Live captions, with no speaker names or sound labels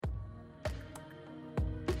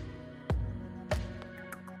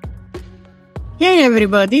Hey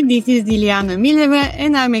everybody, this is Iliana Mileva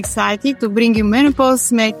and I'm excited to bring you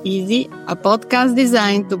Menopause Made Easy, a podcast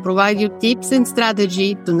designed to provide you tips and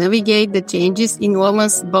strategy to navigate the changes in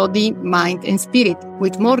woman's body, mind and spirit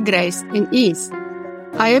with more grace and ease.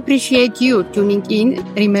 I appreciate you tuning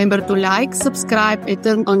in. Remember to like, subscribe and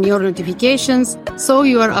turn on your notifications so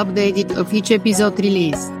you are updated of each episode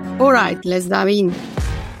release. Alright, let's dive in.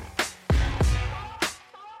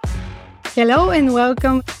 Hello and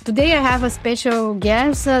welcome. Today I have a special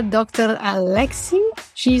guest, Dr. Alexi.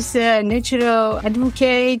 She's a natural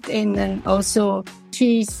advocate and also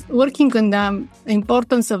she's working on the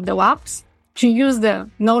importance of the WAPs. She uses the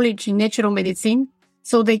knowledge in natural medicine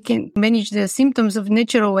so they can manage the symptoms of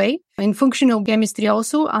natural way and functional chemistry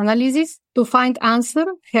also analysis to find answer,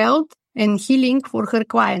 health and healing for her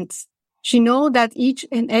clients. She knows that each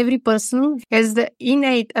and every person has the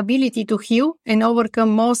innate ability to heal and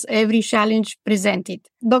overcome most every challenge presented.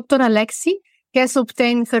 Dr. Alexi has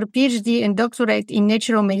obtained her PhD and doctorate in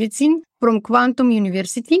natural medicine from Quantum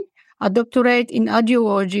University, a doctorate in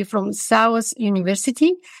audiology from South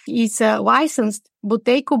University, is a licensed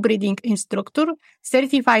Buteco breeding instructor,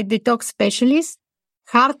 certified detox specialist,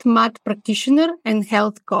 heart math practitioner, and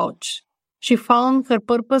health coach. She found her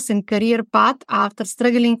purpose and career path after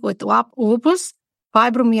struggling with lupus,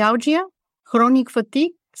 fibromyalgia, chronic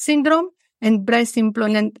fatigue syndrome, and breast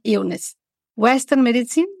implant illness. Western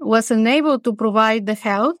medicine was unable to provide the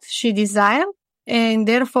health she desired and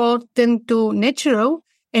therefore turned to natural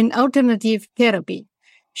and alternative therapy.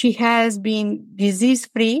 She has been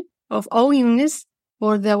disease-free of all illness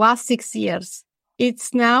for the last 6 years.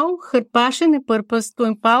 It's now her passion and purpose to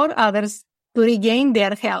empower others to regain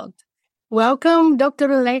their health. Welcome, Dr.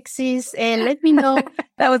 Alexis, and let me know.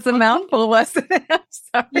 That was a mouthful, wasn't it? I'm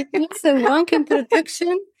sorry. It's a long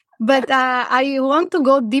introduction, but I want to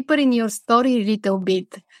go deeper in your story a little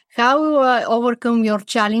bit. How you overcome your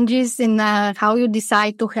challenges and how you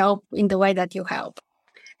decide to help in the way that you help.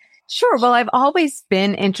 Sure. Well, I've always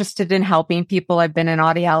been interested in helping people. I've been an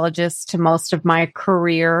audiologist to most of my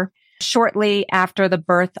career. Shortly after the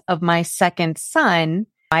birth of my second son,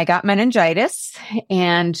 I got meningitis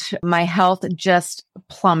and my health just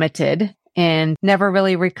plummeted and never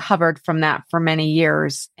really recovered from that for many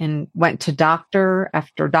years and went to doctor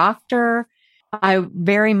after doctor. I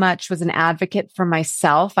very much was an advocate for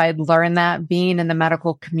myself. I'd learned that being in the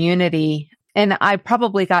medical community, and I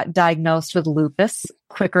probably got diagnosed with lupus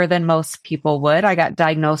quicker than most people would. I got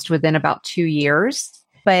diagnosed within about 2 years,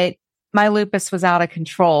 but my lupus was out of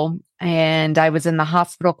control and I was in the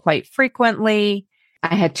hospital quite frequently.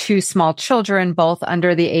 I had 2 small children, both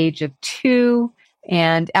under the age of 2,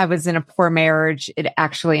 and I was in a poor marriage. It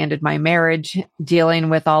actually ended my marriage, dealing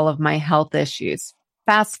with all of my health issues.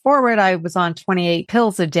 Fast forward, I was on 28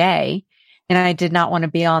 pills a day, and I did not want to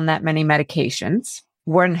be on that many medications.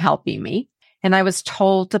 Weren't helping me. And I was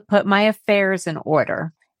told to put my affairs in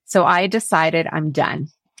order. So I decided I'm done.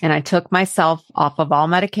 And I took myself off of all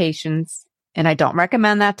medications. And I don't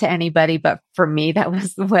recommend that to anybody, but for me, that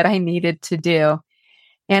was what I needed to do.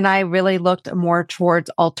 And I really looked more towards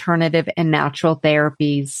alternative and natural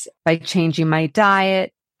therapies by changing my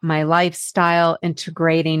diet, my lifestyle,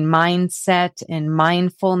 integrating mindset and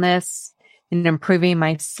mindfulness, and improving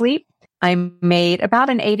my sleep. I made about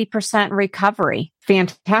an 80% recovery.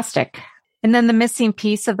 Fantastic. And then the missing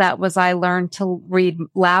piece of that was I learned to read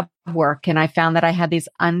lab work, and I found that I had these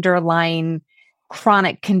underlying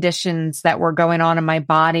chronic conditions that were going on in my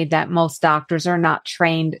body that most doctors are not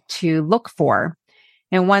trained to look for.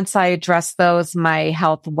 And once I addressed those, my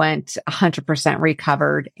health went 100%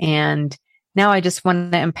 recovered. And now I just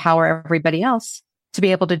want to empower everybody else to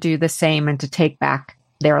be able to do the same and to take back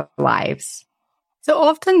their lives. So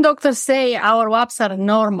often doctors say our WAPs are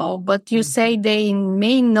normal, but you say they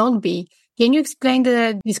may not be. Can you explain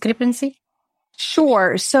the discrepancy?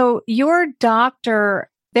 Sure. So your doctor,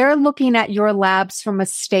 they're looking at your labs from a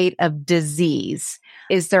state of disease.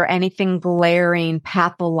 Is there anything glaring,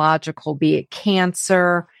 pathological, be it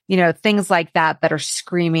cancer, things like that that are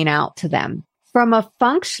screaming out to them? From a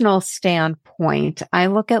functional standpoint, I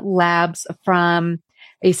look at labs from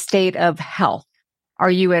a state of health.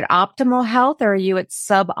 Are you at optimal health or are you at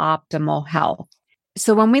suboptimal health?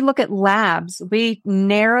 So when we look at labs, we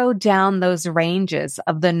narrow down those ranges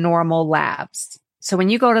of the normal labs. So when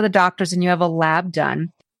you go to the doctors and you have a lab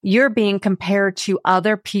done, you're being compared to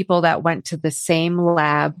other people that went to the same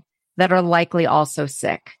lab that are likely also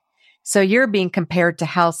sick. So you're being compared to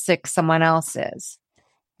how sick someone else is.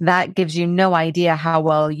 That gives you no idea how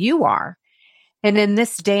well you are. And in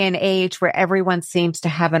this day and age where everyone seems to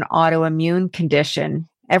have an autoimmune condition,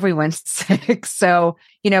 everyone's sick. So,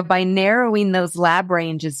 by narrowing those lab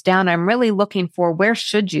ranges down, I'm really looking for where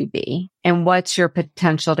should you be and what's your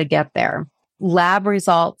potential to get there. Lab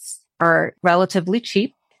results are relatively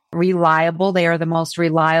cheap, reliable. They are the most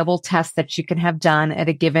reliable tests that you can have done at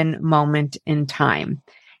a given moment in time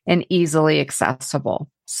and easily accessible.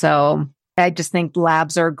 So I just think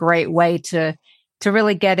labs are a great way to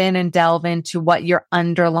really get in and delve into what your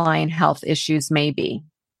underlying health issues may be.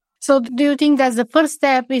 So do you think that the first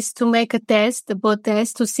step is to make a blood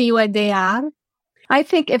test to see where they are? I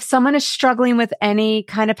think if someone is struggling with any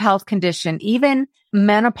kind of health condition, even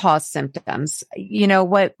menopause symptoms,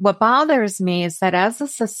 what bothers me is that as a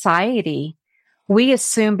society, we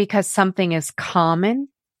assume because something is common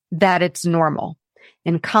that it's normal.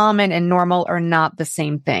 And common and normal are not the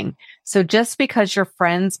same thing. So just because your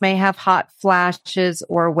friends may have hot flashes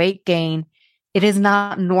or weight gain, it is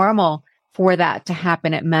not normal for that to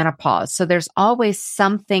happen at menopause. So there's always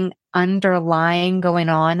something underlying going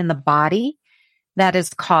on in the body that is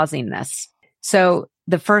causing this. So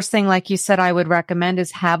the first thing, like you said, I would recommend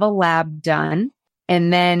is have a lab done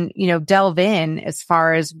and then, delve in as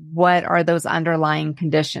far as what are those underlying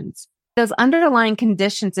conditions. Those underlying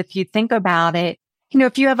conditions, if you think about it,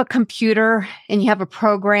 if you have a computer and you have a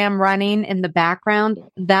program running in the background,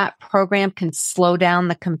 that program can slow down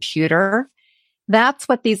the computer. That's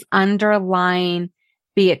what these underlying,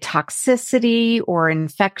 be it toxicity or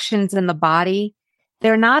infections in the body,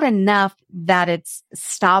 they're not enough that it's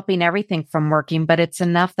stopping everything from working, but it's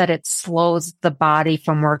enough that it slows the body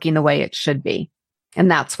from working the way it should be. And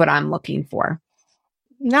that's what I'm looking for.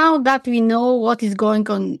 Now that we know what is going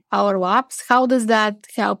on our labs, how does that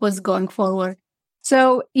help us going forward?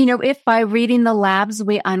 So, if by reading the labs,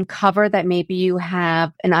 we uncover that maybe you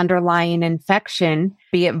have an underlying infection,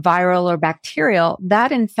 be it viral or bacterial,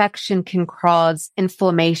 that infection can cause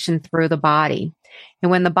inflammation through the body.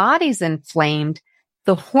 And when the body's inflamed,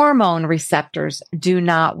 the hormone receptors do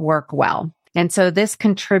not work well. And so this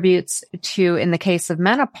contributes to, in the case of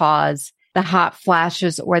menopause, the hot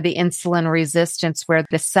flashes or the insulin resistance where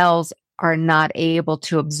the cells are not able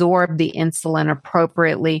to absorb the insulin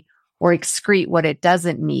appropriately or excrete what it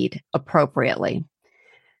doesn't need appropriately.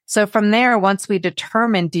 So from there, once we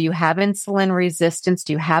determine, do you have insulin resistance?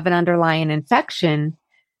 Do you have an underlying infection?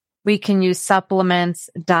 We can use supplements,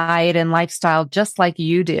 diet, and lifestyle just like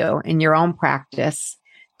you do in your own practice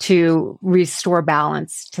to restore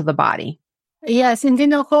balance to the body. Yes, and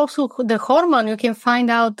then also the hormone, you can find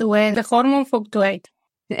out when the hormone fluctuate.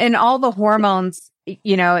 And all the hormones,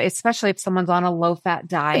 especially if someone's on a low-fat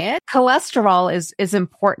diet, cholesterol is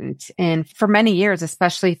important. And for many years,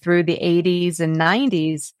 especially through the 80s and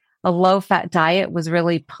 90s, a low-fat diet was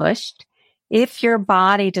really pushed. If your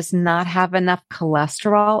body does not have enough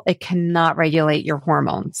cholesterol, it cannot regulate your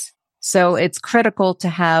hormones. So it's critical to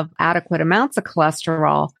have adequate amounts of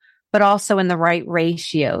cholesterol, but also in the right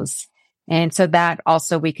ratios. And so that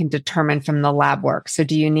also we can determine from the lab work. So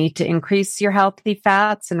do you need to increase your healthy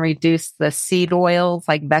fats and reduce the seed oils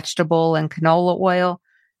like vegetable and canola oil,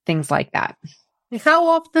 things like that? How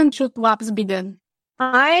often should labs be done?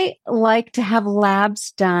 I like to have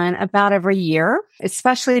labs done about every year,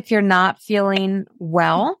 especially if you're not feeling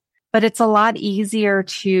well. But it's a lot easier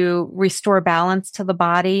to restore balance to the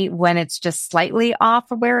body when it's just slightly off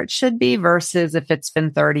of where it should be versus if it's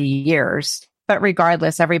been 30 years. But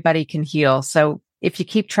regardless, everybody can heal. So if you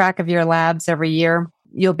keep track of your labs every year,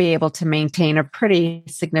 you'll be able to maintain a pretty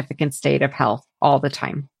significant state of health all the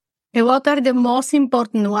time. And what are the most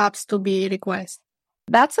important labs to be requested?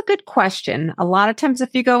 That's a good question. A lot of times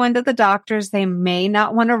if you go into the doctors, they may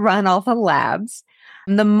not want to run all the labs.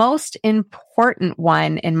 The most important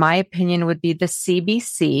one, in my opinion, would be the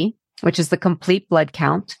CBC, which is the complete blood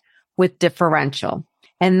count with differential.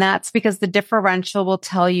 And that's because the differential will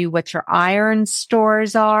tell you what your iron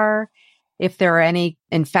stores are, if there are any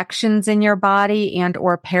infections in your body and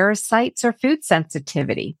or parasites or food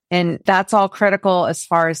sensitivity. And that's all critical as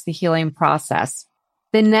far as the healing process.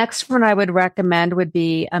 The next one I would recommend would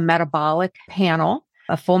be a metabolic panel,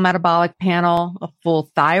 a full metabolic panel, a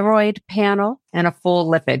full thyroid panel, and a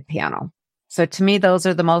full lipid panel. So to me, those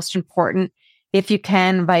are the most important. If you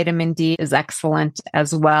can, vitamin D is excellent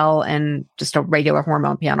as well. And just a regular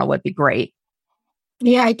hormone panel would be great.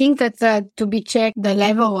 Yeah, I think that to be checked the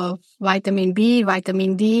level of vitamin B,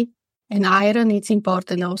 vitamin D, and iron, it's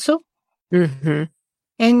important also. Mm-hmm.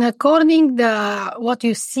 And according to what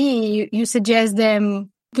you see, you suggest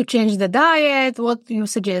them to change the diet. What do you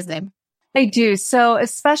suggest them? I do. So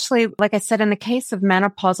especially, like I said, in the case of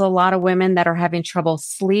menopause, a lot of women that are having trouble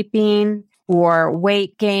sleeping, or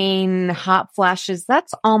weight gain, hot flashes,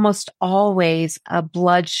 that's almost always a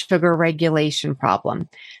blood sugar regulation problem.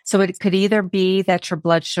 So it could either be that your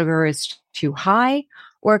blood sugar is too high,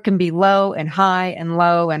 or it can be low and high and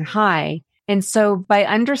low and high. And so by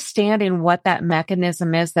understanding what that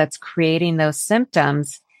mechanism is that's creating those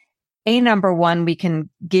symptoms, number one, we can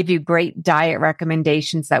give you great diet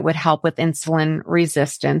recommendations that would help with insulin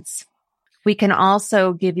resistance. We can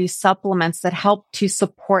also give you supplements that help to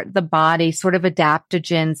support the body, sort of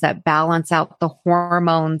adaptogens that balance out the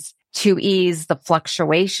hormones to ease the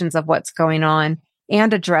fluctuations of what's going on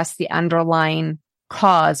and address the underlying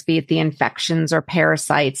cause, be it the infections or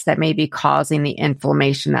parasites that may be causing the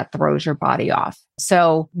inflammation that throws your body off.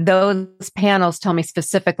 So those panels tell me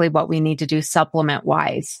specifically what we need to do supplement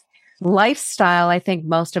wise. Lifestyle, I think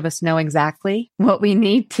most of us know exactly what we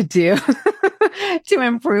need to do to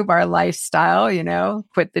improve our lifestyle,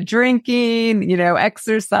 quit the drinking,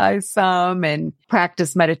 exercise some and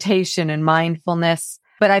practice meditation and mindfulness.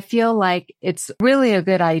 But I feel like it's really a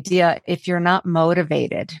good idea if you're not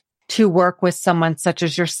motivated to work with someone such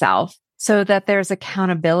as yourself so that there's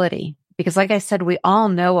accountability. Because like I said, we all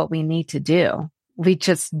know what we need to do. We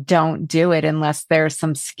just don't do it unless there's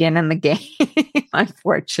some skin in the game,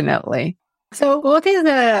 unfortunately. So what is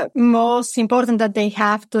the most important that they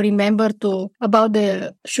have to remember about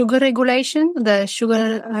the sugar regulation,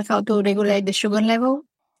 how to regulate the sugar level?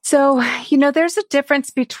 So, there's a difference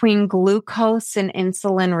between glucose and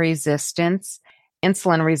insulin resistance.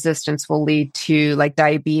 Insulin resistance will lead to like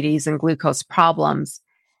diabetes and glucose problems.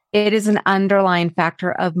 It is an underlying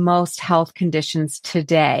factor of most health conditions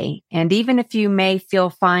today. And even if you may feel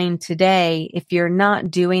fine today, if you're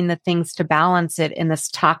not doing the things to balance it in this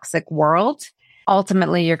toxic world,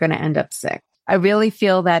 ultimately you're going to end up sick. I really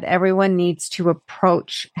feel that everyone needs to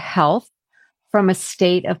approach health from a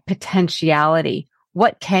state of potentiality.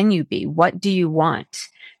 What can you be? What do you want?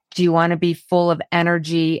 Do you want to be full of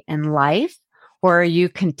energy and life? Or are you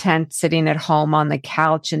content sitting at home on the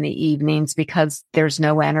couch in the evenings because there's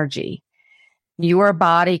no energy? Your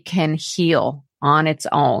body can heal on its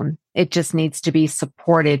own. It just needs to be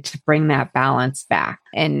supported to bring that balance back.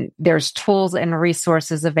 And there's tools and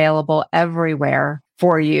resources available everywhere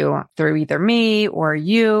for you through either me or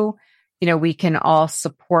you. We can all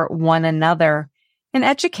support one another and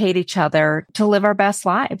educate each other to live our best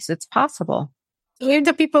lives. It's possible. If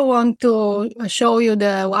the people want to show you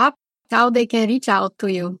the app, how they can reach out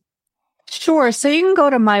to you? Sure. So you can go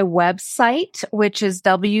to my website, which is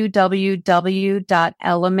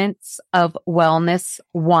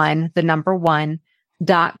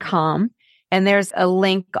www.elementsofwellness1.com. And there's a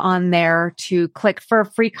link on there to click for a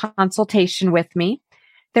free consultation with me.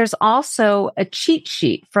 There's also a cheat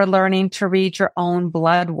sheet for learning to read your own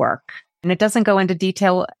blood work. And it doesn't go into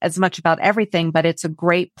detail as much about everything, but it's a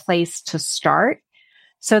great place to start,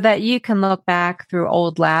 so that you can look back through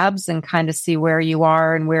old labs and kind of see where you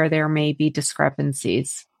are and where there may be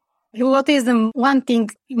discrepancies. What is the one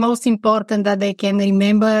thing most important that they can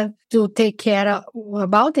remember to take care of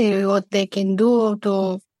about it, what they can do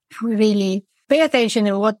to really pay attention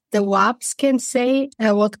to what the WAPs can say,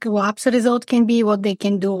 what WAPs result can be, what they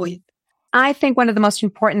can do with? I think one of the most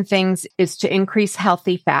important things is to increase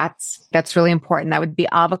healthy fats. That's really important. That would be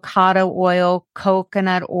avocado oil,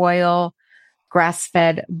 coconut oil,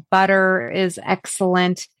 grass-fed butter is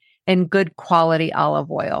excellent, and good quality olive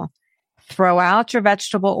oil. Throw out your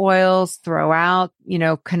vegetable oils, throw out,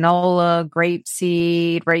 canola,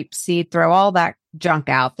 rapeseed, throw all that junk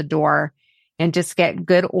out the door and just get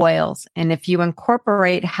good oils. And if you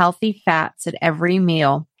incorporate healthy fats at every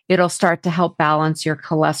meal, it'll start to help balance your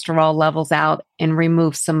cholesterol levels out and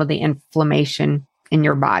remove some of the inflammation in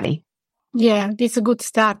your body. Yeah, it's a good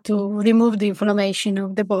start to remove the inflammation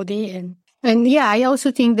of the body. And yeah, I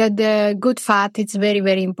also think that the good fat is very,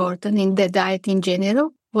 very important in the diet in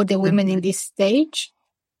general for the women in this stage.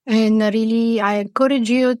 And really, I encourage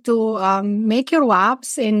you to make your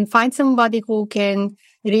WAPs and find somebody who can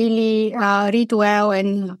really read well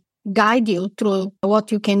and guide you through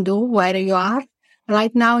what you can do, where you are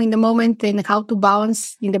right now in the moment, and how to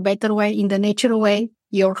balance in the better way, in the natural way,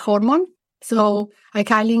 your hormone. So I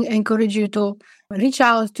kindly encourage you to reach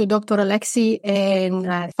out to Dr. Alexi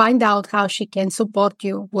and find out how she can support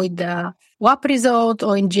you with the WAP result,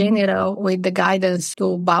 or in general with the guidance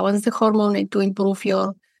to balance the hormone and to improve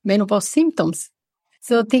your menopause symptoms.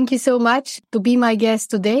 So thank you so much to be my guest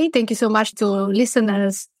today. Thank you so much to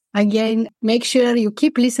listeners. Again, make sure you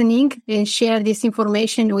keep listening and share this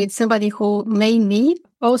information with somebody who may need.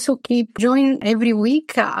 Also keep joining every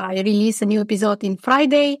week. I release a new episode on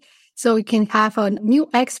Friday. so you can have a new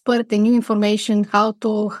expert and new information how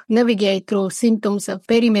to navigate through symptoms of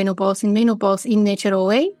perimenopause and menopause in natural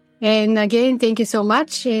way. And again, thank you so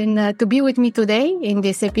much and to be with me today in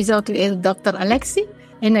this episode with Dr. Alexi,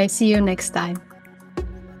 and I see you next time.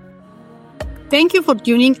 Thank you for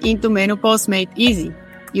tuning into Menopause Made Easy.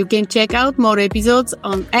 You can check out more episodes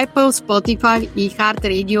on Apple, Spotify,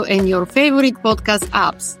 iHeartRadio, and your favorite podcast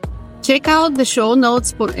apps. Check out the show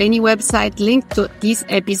notes for any website linked to this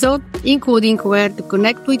episode, including where to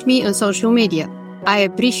connect with me on social media. I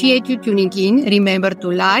appreciate you tuning in. Remember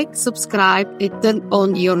to like, subscribe, and turn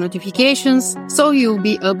on your notifications so you'll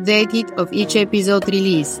be updated of each episode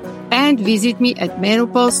release. And visit me at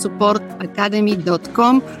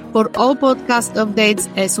menopausesupportacademy.com for all podcast updates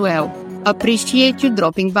as well. Appreciate you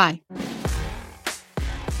dropping by.